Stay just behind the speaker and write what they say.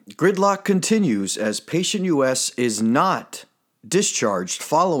Gridlock continues as Patient U.S. is not discharged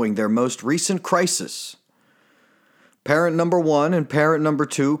following their most recent crisis. Parent number 1 and parent number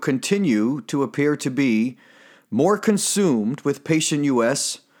 2 continue to appear to be more consumed with Patient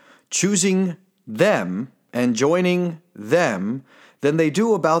U.S., choosing them and joining them than they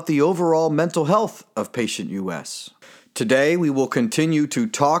do about the overall mental health of Patient U.S. Today, we will continue to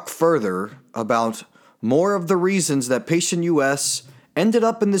talk further about more of the reasons that Patient U.S. ended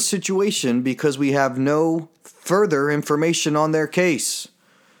up in this situation because we have no further information on their case.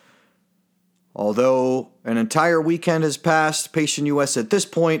 Although an entire weekend has passed, Patient U.S. at this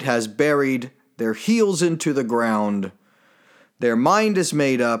point has buried their heels into the ground. Their mind is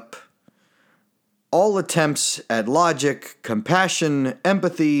made up. All attempts at logic, compassion,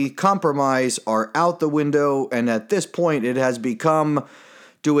 empathy, compromise are out the window, and at this point it has become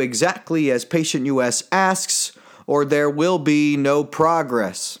do exactly as Patient U.S. asks, or there will be no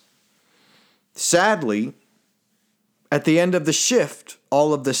progress. Sadly, at the end of the shift,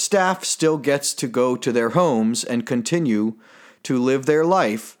 all of the staff still gets to go to their homes and continue to live their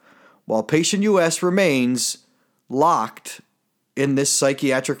life, while Patient U.S. remains locked in this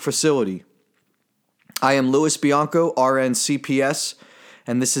psychiatric facility. I am Louis Bianco, RN CPS,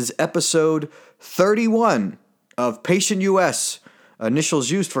 and this is episode 31 of Patient U.S.,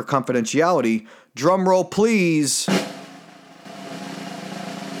 initials used for confidentiality. Drum roll, please.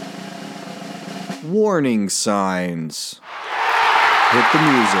 Warning signs. Hit the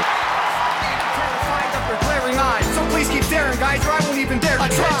music. Terrified of their glaring eyes, so please keep staring, guys, or I won't even dare to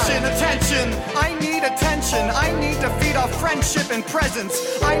try. Attention, I need attention. I need to feed off friendship and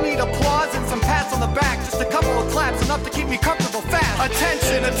presence. I need applause and some pats on the back. Just a couple of claps, enough to keep me comfortable fast.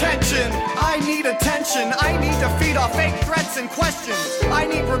 Attention, I need attention. I need to feed off fake threats and questions. I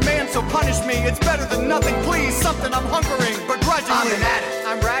need remand, so punish me. It's better than nothing, please. Something I'm hunkering begrudgingly. I'm an addict.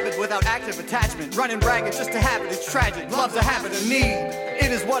 I'm rabid without active attachment. Running ragged just a habit. It's tragic. Love's a habit of need.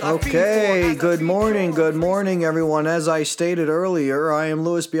 It is what I feed for. Okay, good morning, everyone. As I stated earlier, I am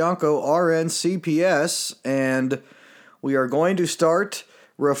Louis Bianco, RN CPS, and we are going to start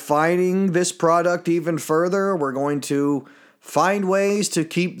refining this product even further. We're going to find ways to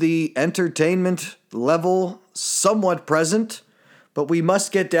keep the entertainment level somewhat present, but we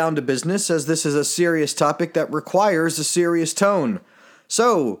must get down to business as this is a serious topic that requires a serious tone.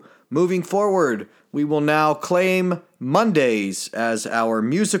 So, moving forward, we will now claim Mondays as our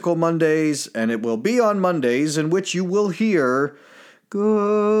musical Mondays, and it will be on Mondays in which you will hear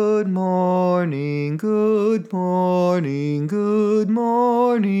good morning, good morning, good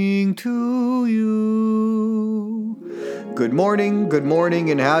morning to you. Good morning,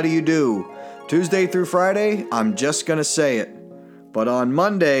 and how do you do? Tuesday through Friday, I'm just gonna say it. But on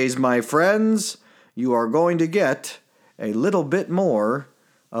Mondays, my friends, you are going to get a little bit more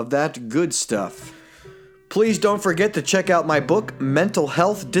of that good stuff. Please don't forget to check out my book, Mental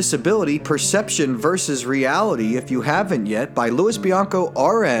Health Disability Perception versus Reality, if you haven't yet, by Louis Bianco,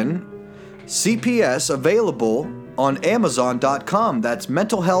 RN, CPS, available on Amazon.com. That's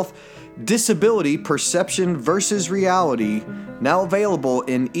Mental Health Disability Perception versus Reality, now available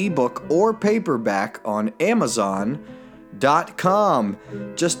in ebook or paperback on Amazon.com.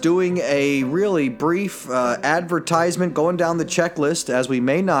 Just doing a really brief advertisement, going down the checklist, as we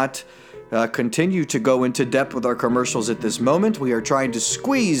may not continue to go into depth with our commercials at this moment. We are trying to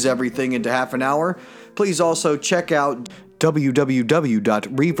squeeze everything into half an hour. Please also check out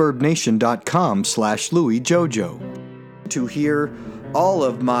www.reverbnation.com/LouisJojo to hear all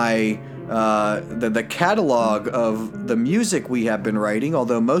of my the catalog of the music we have been writing,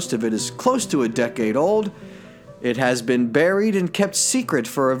 although most of it is close to a decade old. It has been buried and kept secret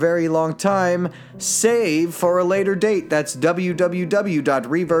for a very long time, save for a later date. That's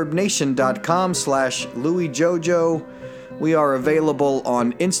www.reverbnation.com/LouisJojo. We are available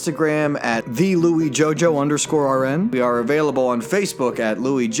on Instagram at @TheLouisJojo_RN. We are available on Facebook at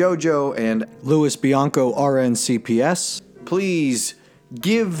LouisJojo and Louis Bianco RN CPS. Please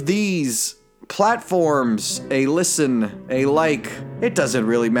give these platforms a listen, a like. It doesn't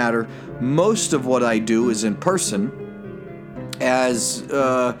really matter. Most of what I do is in person. As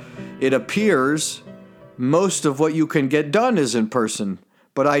it appears, most of what you can get done is in person.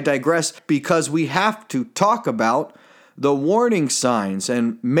 But I digress because we have to talk about the warning signs.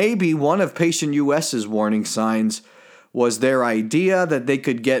 And maybe one of Patient U.S.'s warning signs was their idea that they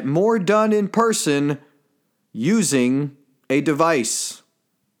could get more done in person using a device.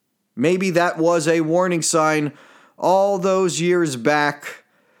 Maybe that was a warning sign all those years back.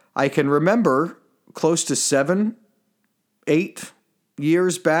 I can remember close to 7, 8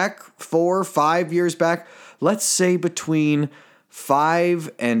 years back, 4, 5 years back. Let's say between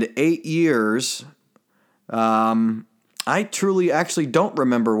 5 and 8 years. I truly actually don't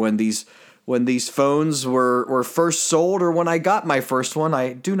remember when these phones were first sold or when I got my first one.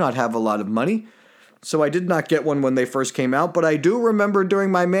 I do not have a lot of money, so I did not get one when they first came out, but I do remember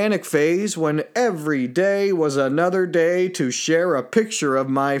during my manic phase when every day was another day to share a picture of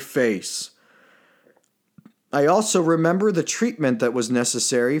my face. I also remember the treatment that was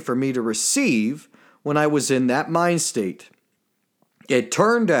necessary for me to receive when I was in that mind state. It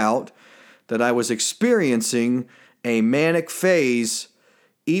turned out that I was experiencing a manic phase,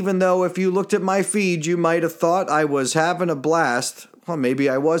 even though if you looked at my feed, you might have thought I was having a blast. Well, maybe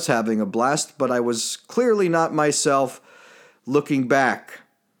I was having a blast, but I was clearly not myself looking back.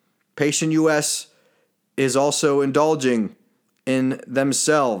 Patient U.S. is also indulging in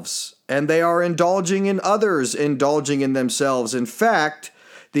themselves, and they are indulging in others indulging in themselves. In fact,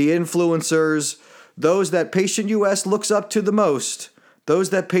 the influencers, those that Patient U.S. looks up to the most, those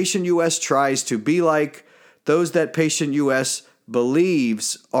that Patient U.S. tries to be like, those that Patient U.S.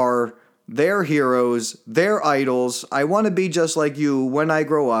 believes are their heroes, their idols. I want to be just like you when I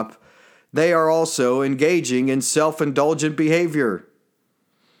grow up. They are also engaging in self-indulgent behavior.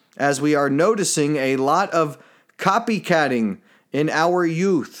 As we are noticing a lot of copycatting in our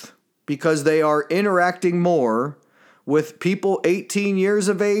youth because they are interacting more with people 18 years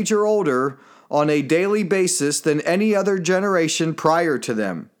of age or older on a daily basis than any other generation prior to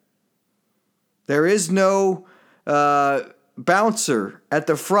them. There is no bouncer at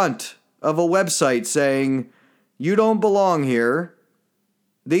the front of a website saying, "You don't belong here.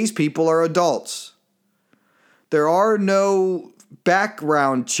 These people are adults." There are no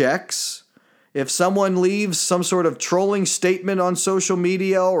background checks. If someone leaves some sort of trolling statement on social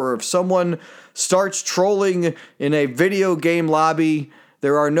media, or if someone starts trolling in a video game lobby,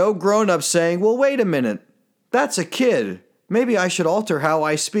 there are no grown-ups saying, "Well, wait a minute. That's a kid. Maybe I should alter how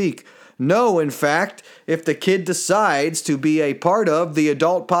I speak." No, in fact, if the kid decides to be a part of the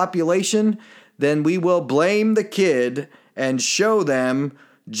adult population, then we will blame the kid and show them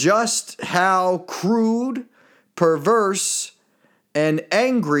just how crude, perverse, and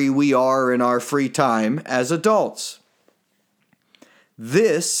angry we are in our free time as adults.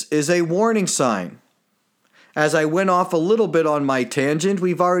 This is a warning sign. As I went off a little bit on my tangent,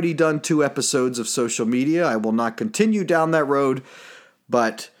 we've already done 2 episodes of social media. I will not continue down that road,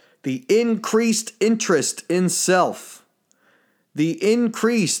 but the increased interest in self, the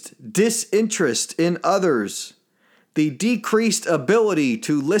increased disinterest in others, the decreased ability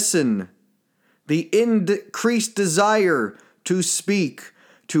to listen, the increased desire to speak,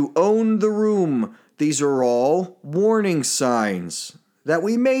 to own the room, these are all warning signs that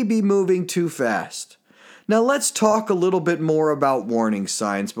we may be moving too fast. Now let's talk a little bit more about warning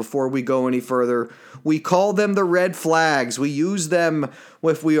signs before we go any further. We call them the red flags. We use them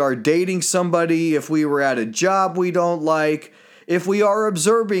if we are dating somebody, if we were at a job we don't like, if we are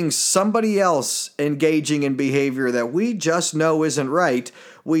observing somebody else engaging in behavior that we just know isn't right.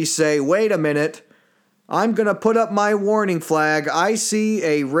 We say, "Wait a minute, I'm going to put up my warning flag. I see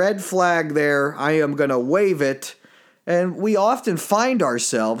a red flag there. I am going to wave it." And we often find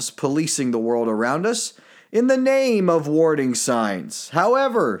ourselves policing the world around us in the name of warning signs.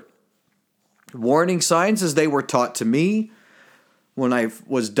 However, warning signs as they were taught to me when I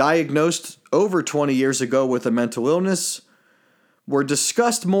was diagnosed over 20 years ago with a mental illness were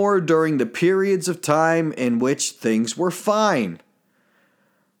discussed more during the periods of time in which things were fine.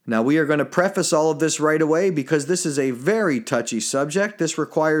 Now, we are going to preface all of this right away because this is a very touchy subject. This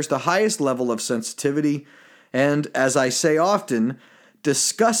requires the highest level of sensitivity, and as I say often,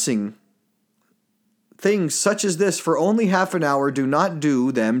 discussing things such as this for only half an hour do not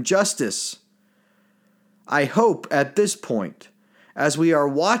do them justice. I hope at this point, as we are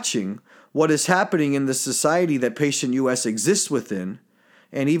watching what is happening in the society that Patient U.S. exists within,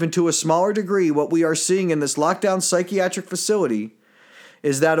 and even to a smaller degree what we are seeing in this lockdown psychiatric facility,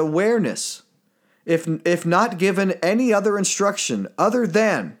 is that awareness, if not given any other instruction other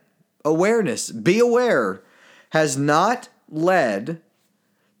than awareness, be aware, has not led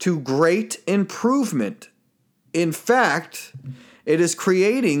to great improvement. In fact, it is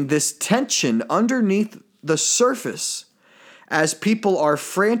creating this tension underneath the surface as people are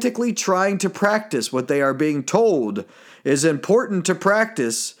frantically trying to practice what they are being told is important to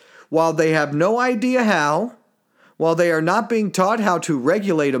practice while they have no idea how, while they are not being taught how to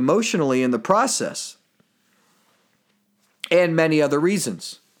regulate emotionally in the process, and many other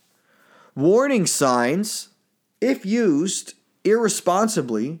reasons. Warning signs, if used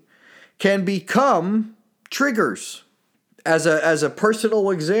irresponsibly, can become triggers. As a personal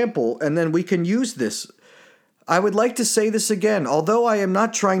example, and then we can use this I would like to say this again, although I am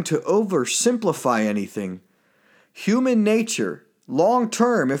not trying to oversimplify anything. Human nature, long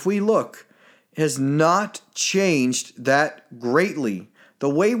term, if we look, has not changed that greatly. The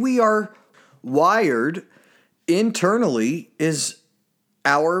way we are wired internally is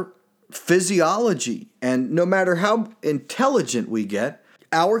our physiology. And no matter how intelligent we get,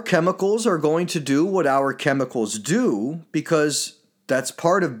 our chemicals are going to do what our chemicals do because that's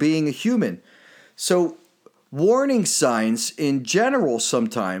part of being a human. So warning signs in general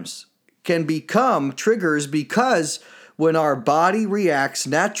sometimes can become triggers because when our body reacts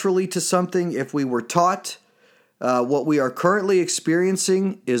naturally to something, if we were taught what we are currently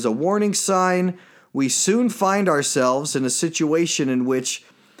experiencing is a warning sign, we soon find ourselves in a situation in which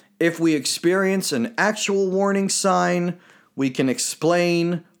if we experience an actual warning sign, we can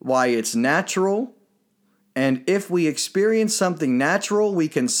explain why it's natural. And if we experience something natural, we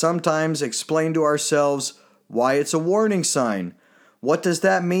can sometimes explain to ourselves why it's a warning sign. What does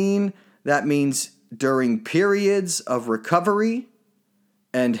that mean? That means during periods of recovery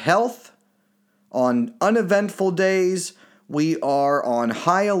and health, on uneventful days, we are on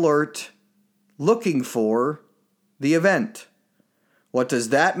high alert looking for the event. What does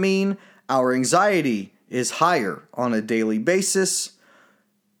that mean? Our anxiety is higher on a daily basis.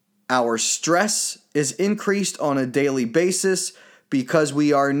 Our stress is increased on a daily basis because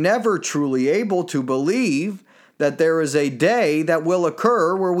we are never truly able to believe that there is a day that will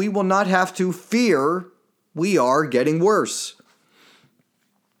occur where we will not have to fear we are getting worse.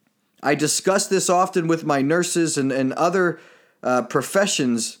 I discuss this often with my nurses and other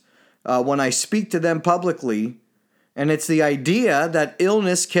professions when I speak to them publicly, and it's the idea that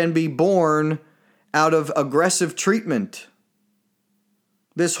illness can be born out of aggressive treatment.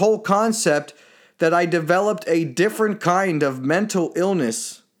 This whole concept that I developed a different kind of mental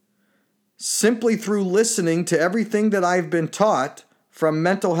illness simply through listening to everything that I've been taught from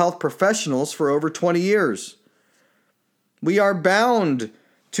mental health professionals for over 20 years. We are bound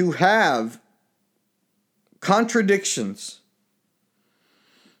to have contradictions.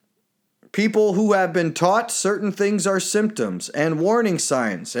 People who have been taught certain things are symptoms and warning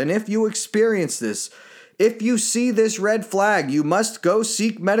signs, and if you experience this, if you see this red flag, you must go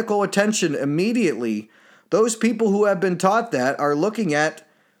seek medical attention immediately. Those people who have been taught that are looking at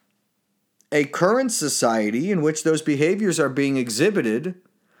a current society in which those behaviors are being exhibited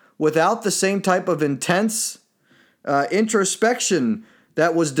without the same type of intense introspection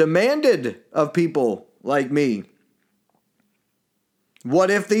that was demanded of people like me.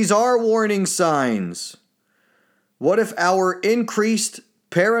 What if these are warning signs? What if our increased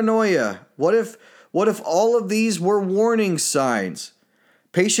paranoia? What if all of these were warning signs?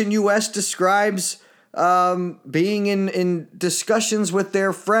 Patient U.S. describes being in discussions with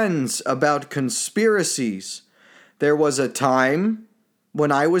their friends about conspiracies. There was a time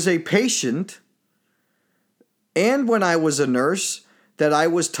when I was a patient and when I was a nurse that I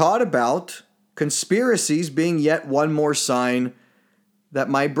was taught about conspiracies being yet one more sign that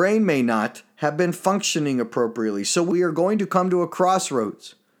my brain may not have been functioning appropriately. So we are going to come to a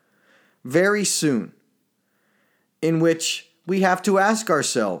crossroads very soon in which we have to ask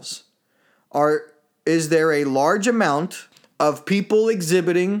ourselves, is there a large amount of people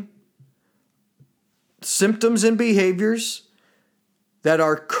exhibiting symptoms and behaviors that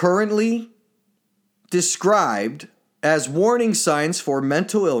are currently described as warning signs for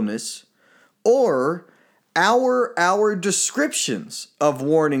mental illness, or our descriptions of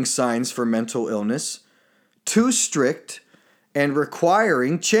warning signs for mental illness too strict and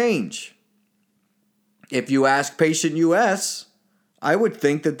requiring change? If you ask Patient U.S., I would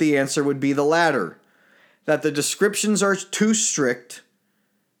think that the answer would be the latter, that the descriptions are too strict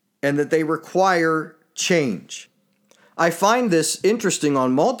and that they require change. I find this interesting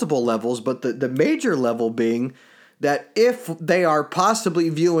on multiple levels, but the major level being that if they are possibly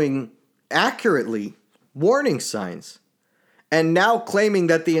viewing accurately warning signs and now claiming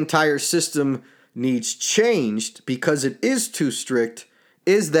that the entire system needs changed because it is too strict,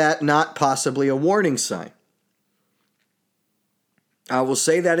 is that not possibly a warning sign? I will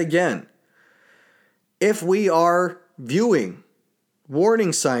say that again. If we are viewing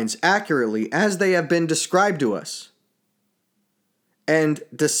warning signs accurately as they have been described to us, and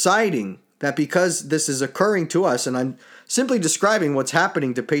deciding that because this is occurring to us, and I'm simply describing what's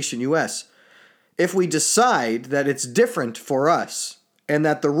happening to Patient U.S., if we decide that it's different for us and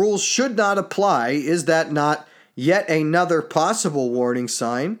that the rules should not apply, is that not yet another possible warning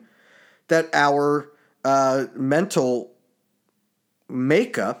sign that our mental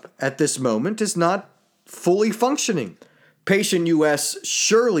makeup at this moment is not fully functioning? Patient U.S.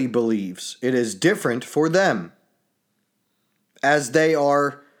 surely believes it is different for them, as they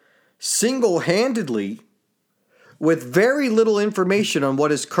are single-handedly, with very little information on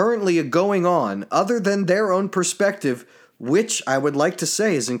what is currently going on other than their own perspective, which I would like to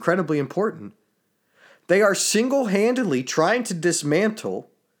say is incredibly important. They are single-handedly trying to dismantle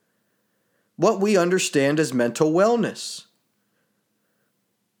what we understand as mental wellness.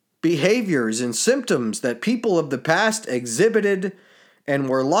 Behaviors and symptoms that people of the past exhibited and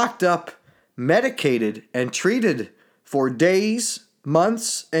were locked up, medicated, and treated for days,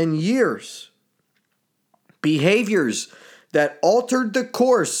 months, and years. Behaviors that altered the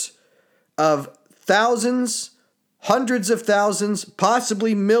course of thousands, hundreds of thousands,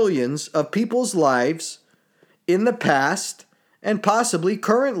 possibly millions of people's lives in the past and possibly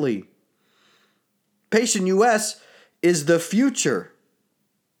currently. Patient U.S. is the future.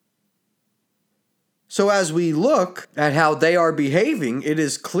 So as we look at how they are behaving, it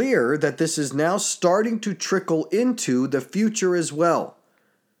is clear that this is now starting to trickle into the future as well.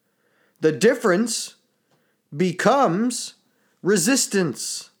 The difference becomes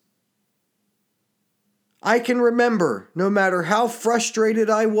resistance. I can remember, no matter how frustrated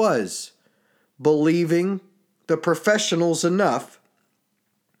I was, believing the professionals enough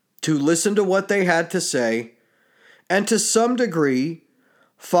to listen to what they had to say and to some degree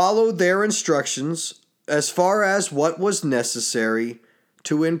follow their instructions as far as what was necessary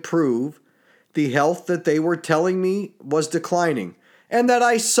to improve the health that they were telling me was declining and that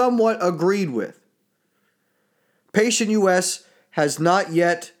I somewhat agreed with. Patient U.S. has not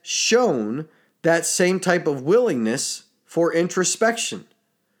yet shown that same type of willingness for introspection.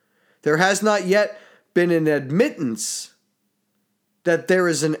 There has not yet been an admittance that there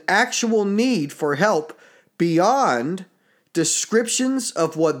is an actual need for help beyond descriptions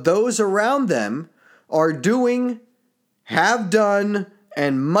of what those around them are doing, have done,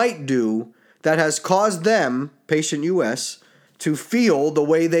 and might do that has caused them, Patient U.S., to feel the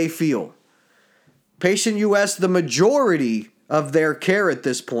way they feel. Patient U.S., the majority of their care at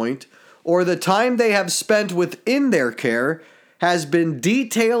this point, or the time they have spent within their care, has been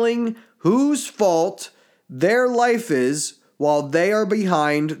detailing whose fault their life is while they are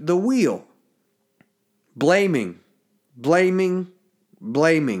behind the wheel. Blaming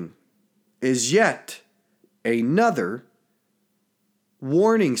is yet another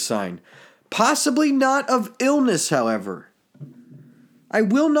warning sign. Possibly not of illness, however. I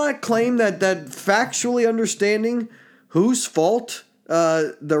will not claim that factually understanding whose fault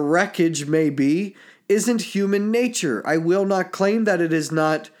the wreckage may be isn't human nature. I will not claim that it is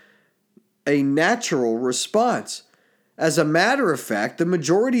not a natural response. As a matter of fact, the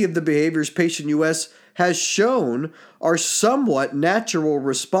majority of the behaviors Patient U.S. has shown are somewhat natural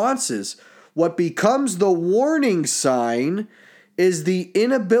responses. What becomes the warning sign is the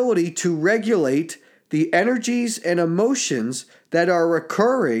inability to regulate the energies and emotions that are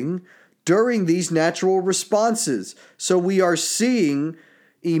occurring during these natural responses. So we are seeing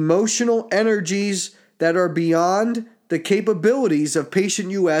emotional energies that are beyond the capabilities of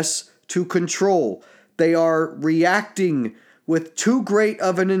Patient U.S. to control. They are reacting with too great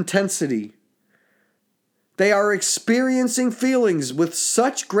of an intensity. They are experiencing feelings with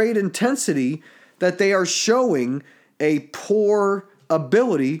such great intensity that they are showing a poor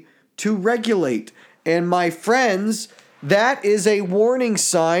ability to regulate. And my friends, that is a warning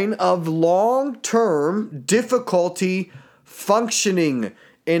sign of long-term difficulty functioning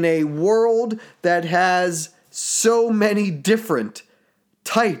in a world that has so many different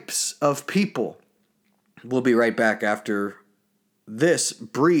types of people. We'll be right back after this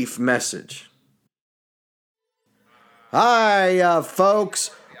brief message. Hi,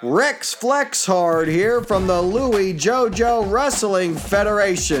 folks. Rex Flexhard here from the Louis JoJo Wrestling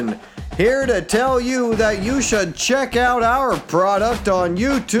Federation. Here to tell you that you should check out our product on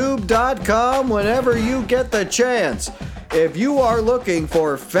YouTube.com whenever you get the chance. If you are looking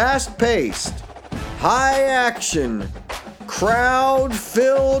for fast-paced, high-action,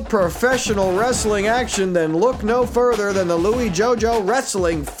 crowd-filled professional wrestling action, then look no further than the Louis JoJo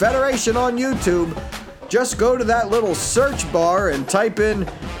Wrestling Federation on YouTube. Just go to that little search bar and type in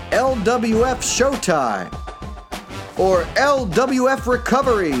LWF Showtime, or LWF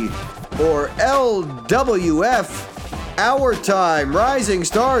Recovery, or LWF Our Time. Rising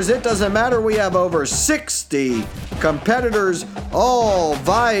Stars, it doesn't matter. We have over 60 competitors all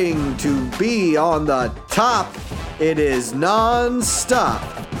vying to be on the top. It is non-stop,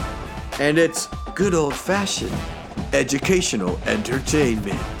 and it's good old-fashioned educational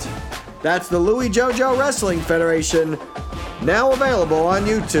entertainment. That's the Louis JoJo Wrestling Federation, now available on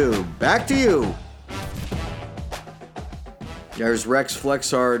YouTube. Back to you. There's Rex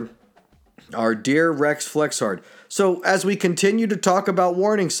Flexhard, our dear Rex Flexhard. So as we continue to talk about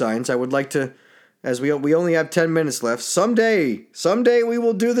warning signs, I would like to, as we only have 10 minutes left, someday we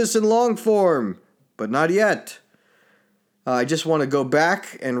will do this in long form, but not yet. I just want to go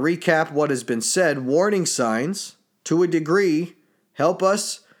back and recap what has been said. Warning signs, to a degree, help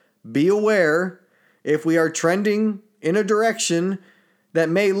us be aware if we are trending in a direction that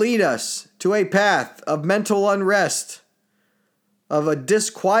may lead us to a path of mental unrest, of a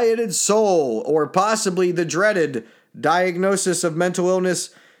disquieted soul, or possibly the dreaded diagnosis of mental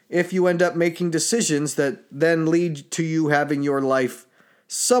illness if you end up making decisions that then lead to you having your life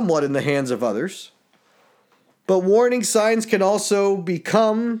somewhat in the hands of others. But warning signs can also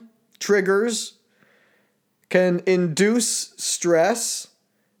become triggers, can induce stress,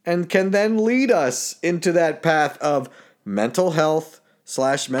 and can then lead us into that path of mental health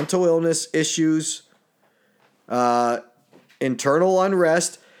 / mental illness issues, internal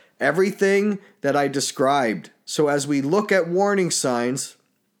unrest, everything that I described. So as we look at warning signs,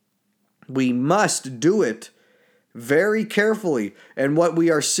 we must do it very carefully. And what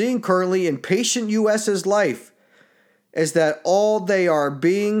we are seeing currently in Patient U.S.'s life is that all they are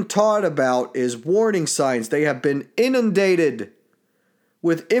being taught about is warning signs. They have been inundated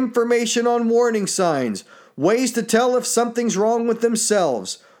with information on warning signs, ways to tell if something's wrong with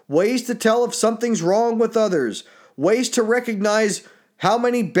themselves, ways to tell if something's wrong with others, ways to recognize how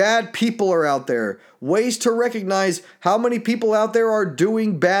many bad people are out there, ways to recognize how many people out there are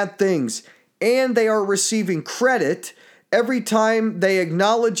doing bad things, and they are receiving credit every time they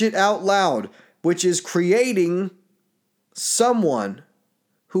acknowledge it out loud, which is creating someone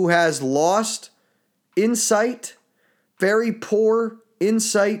who has lost insight, very poor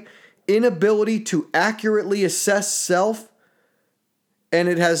insight, inability to accurately assess self, and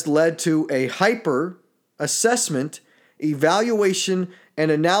it has led to a hyper assessment, evaluation,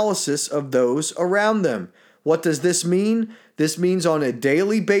 and analysis of those around them. What does this mean? This means on a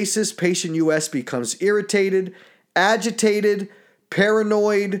daily basis, Patient U.S. becomes irritated, agitated,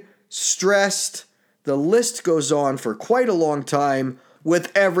 paranoid, stressed. The list goes on for quite a long time,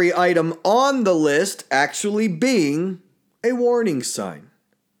 with every item on the list actually being a warning sign.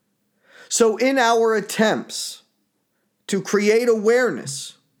 So in our attempts to create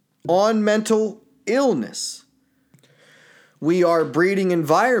awareness on mental illness, we are breeding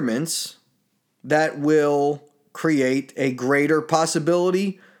environments that will create a greater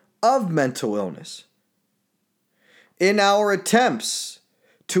possibility of mental illness. In our attempts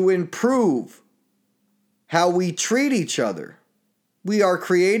to improve how we treat each other, we are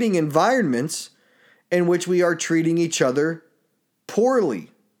creating environments in which we are treating each other poorly.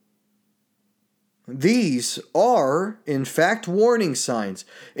 These are, in fact, warning signs.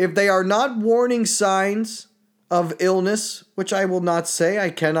 If they are not warning signs of illness, which I will not say, I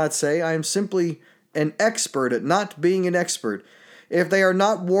cannot say, I am simply an expert at not being an expert. If they are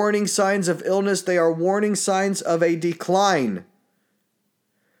not warning signs of illness, they are warning signs of a decline.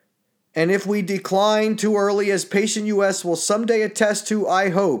 And if we decline too early, as Patient U.S. will someday attest to, I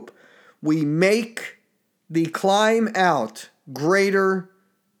hope, we make the climb out greater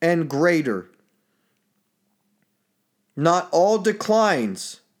and greater. Not all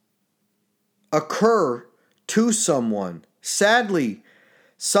declines occur to someone. Sadly,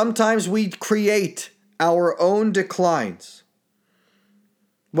 sometimes we create our own declines,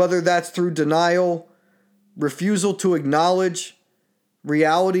 whether that's through denial, refusal to acknowledge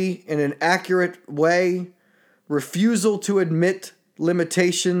reality in an accurate way, refusal to admit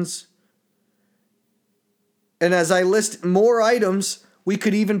limitations. And as I list more items, we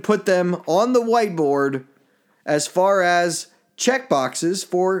could even put them on the whiteboard as far as checkboxes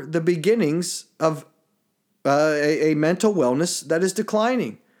for the beginnings of a mental wellness that is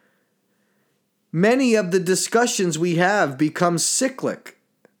declining. Many of the discussions we have become cyclic.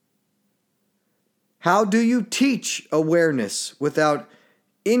 How do you teach awareness without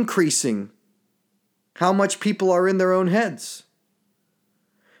increasing how much people are in their own heads?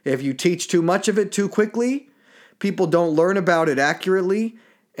 If you teach too much of it too quickly, people don't learn about it accurately,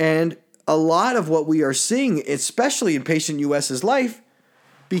 and a lot of what we are seeing, especially in Patient U.S.'s life,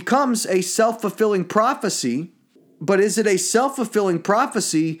 becomes a self-fulfilling prophecy. But is it a self-fulfilling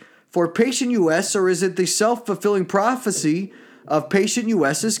prophecy for Patient U.S., or is it the self-fulfilling prophecy of Patient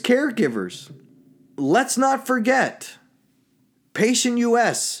U.S.'s caregivers? Let's not forget, Patient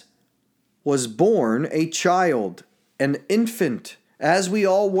U.S. was born a child, an infant, as we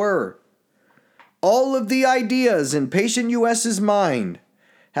all were. All of the ideas in Patient U.S.'s mind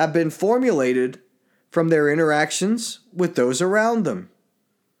have been formulated from their interactions with those around them.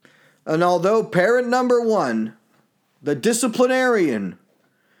 And although parent number one the disciplinarian,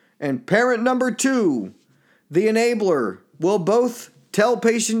 and parent number 2, the enabler, will both tell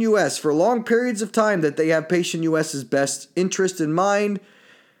Patient U.S. for long periods of time that they have Patient U.S.'s best interest in mind.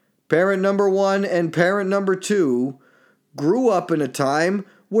 Parent number 1 and parent number 2 grew up in a time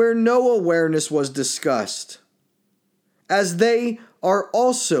where no awareness was discussed, as they are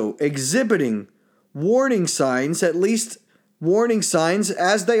also exhibiting warning signs, at least warning signs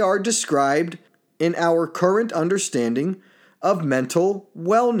as they are described in our current understanding of mental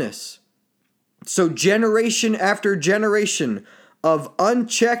wellness. So generation after generation of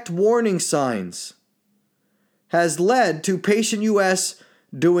unchecked warning signs has led to Patient U.S.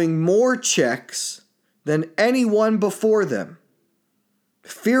 doing more checks than anyone before them,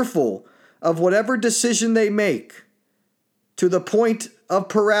 fearful of whatever decision they make, to the point of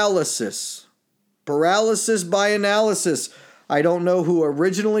paralysis. Paralysis by analysis. I don't know who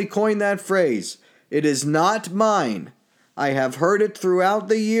originally coined that phrase. It is not mine. I have heard it throughout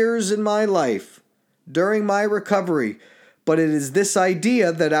the years in my life, during my recovery, but it is this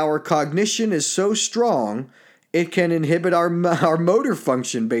idea that our cognition is so strong, it can inhibit our motor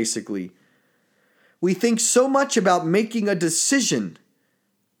function, basically. We think so much about making a decision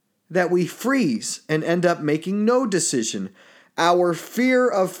that we freeze and end up making no decision. Our fear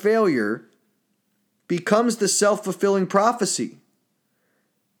of failure becomes the self-fulfilling prophecy,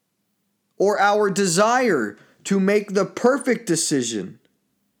 or our desire to make the perfect decision,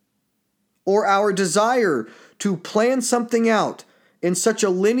 or our desire to plan something out in such a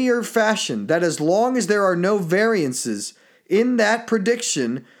linear fashion that as long as there are no variances in that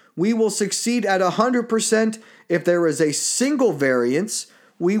prediction, we will succeed at 100%. If there is a single variance,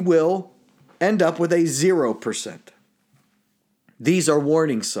 we will end up with a 0%. These are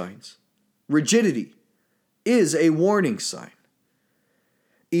warning signs. Rigidity is a warning sign.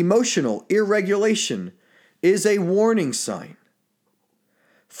 Emotional irregulation is a warning sign.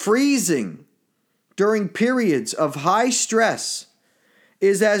 Freezing during periods of high stress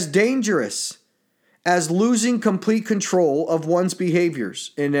is as dangerous as losing complete control of one's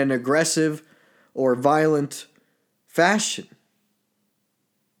behaviors in an aggressive or violent fashion.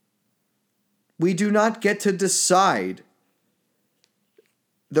 We do not get to decide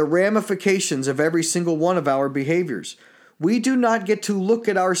the ramifications of every single one of our behaviors. We do not get to look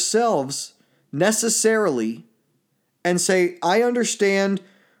at ourselves necessarily and say, I understand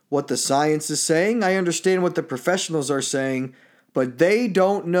what the science is saying, I understand what the professionals are saying, but they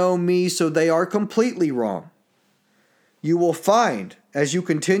don't know me, so they are completely wrong. You will find, as you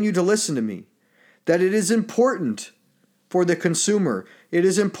continue to listen to me, that it is important for the consumer. It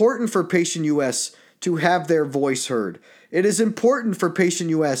is important for Patient U.S. to have their voice heard. It is important for Patient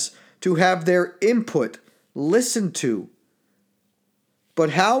U.S. to have their input listened to.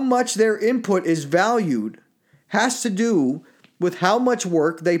 But how much their input is valued has to do with how much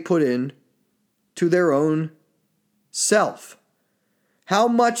work they put in to their own self. How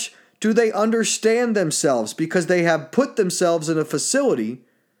much do they understand themselves because they have put themselves in a facility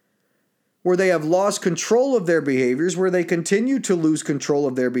where they have lost control of their behaviors, where they continue to lose control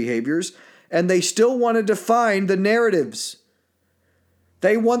of their behaviors, and they still want to define the narratives.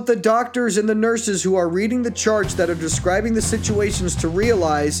 They want the doctors and the nurses who are reading the charts that are describing the situations to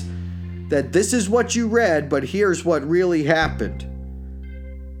realize that this is what you read, but here's what really happened.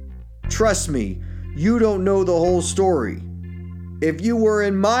 Trust me, you don't know the whole story. If you were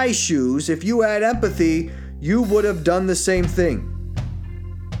in my shoes, if you had empathy, you would have done the same thing.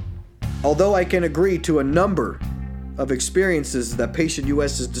 Although I can agree to a number of experiences that Patient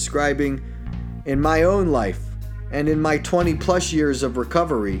U.S. is describing in my own life and in my 20 plus years of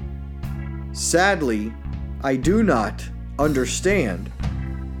recovery, sadly, I do not understand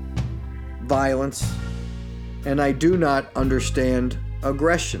violence and I do not understand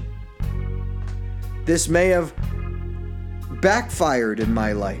aggression. This may have backfired in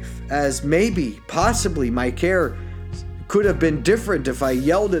my life, as maybe, possibly, my care could have been different if I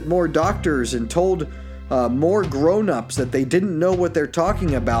yelled at more doctors and told more grown-ups that they didn't know what they're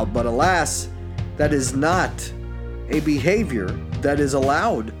talking about, but alas, that is not a behavior that is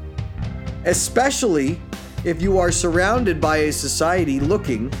allowed, especially if you are surrounded by a society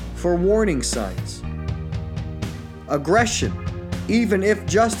looking for warning signs. Aggression, even if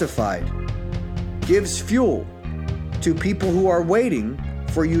justified, gives fuel to people who are waiting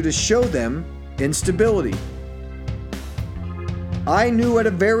for you to show them instability. I knew at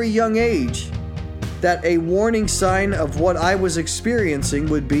a very young age that a warning sign of what I was experiencing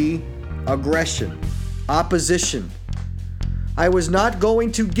would be aggression, opposition. I was not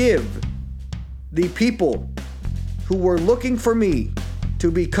going to give the people who were looking for me to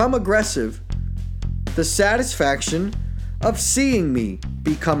become aggressive the satisfaction of seeing me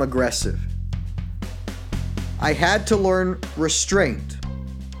become aggressive. I had to learn restraint.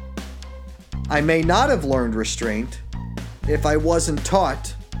 I may not have learned restraint if I wasn't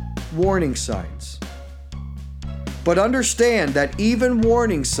taught warning signs. But understand that even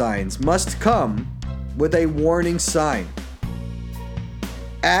warning signs must come with a warning sign.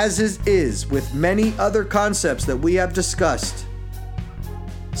 As is with many other concepts that we have discussed,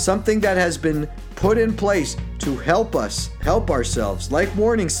 something that has been put in place to help us help ourselves, like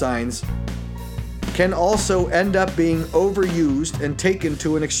warning signs, can also end up being overused and taken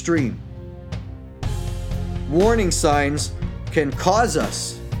to an extreme. Warning signs can cause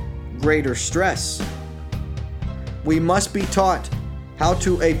us greater stress. We must be taught how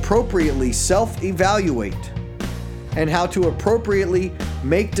to appropriately self-evaluate and how to appropriately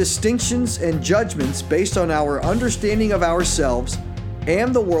make distinctions and judgments based on our understanding of ourselves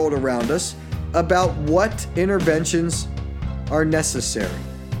and the world around us about what interventions are necessary.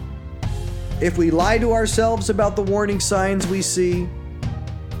 If we lie to ourselves about the warning signs we see,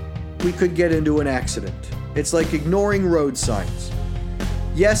 we could get into an accident. It's like ignoring road signs.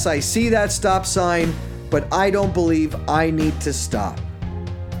 Yes, I see that stop sign, but I don't believe I need to stop.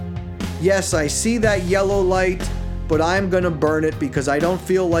 Yes, I see that yellow light, but I'm going to burn it because I don't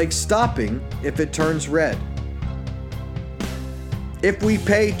feel like stopping if it turns red. If we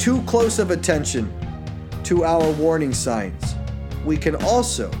pay too close of attention to our warning signs, we can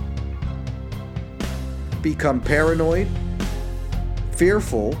also become paranoid,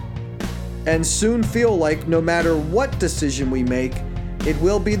 fearful, and soon feel like no matter what decision we make, it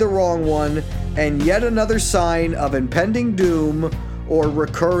will be the wrong one and yet another sign of impending doom or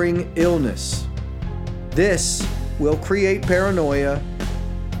recurring illness. This will create paranoia.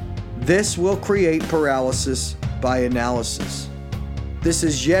 This will create paralysis by analysis. This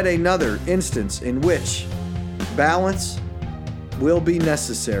is yet another instance in which balance will be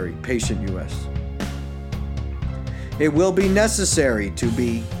necessary, Patient U.S. It will be necessary to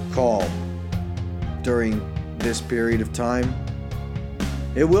be calm during this period of time.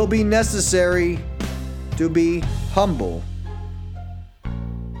 It will be necessary to be humble.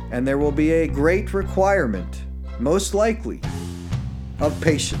 And there will be a great requirement, most likely, of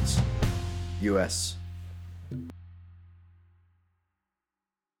patience, U.S.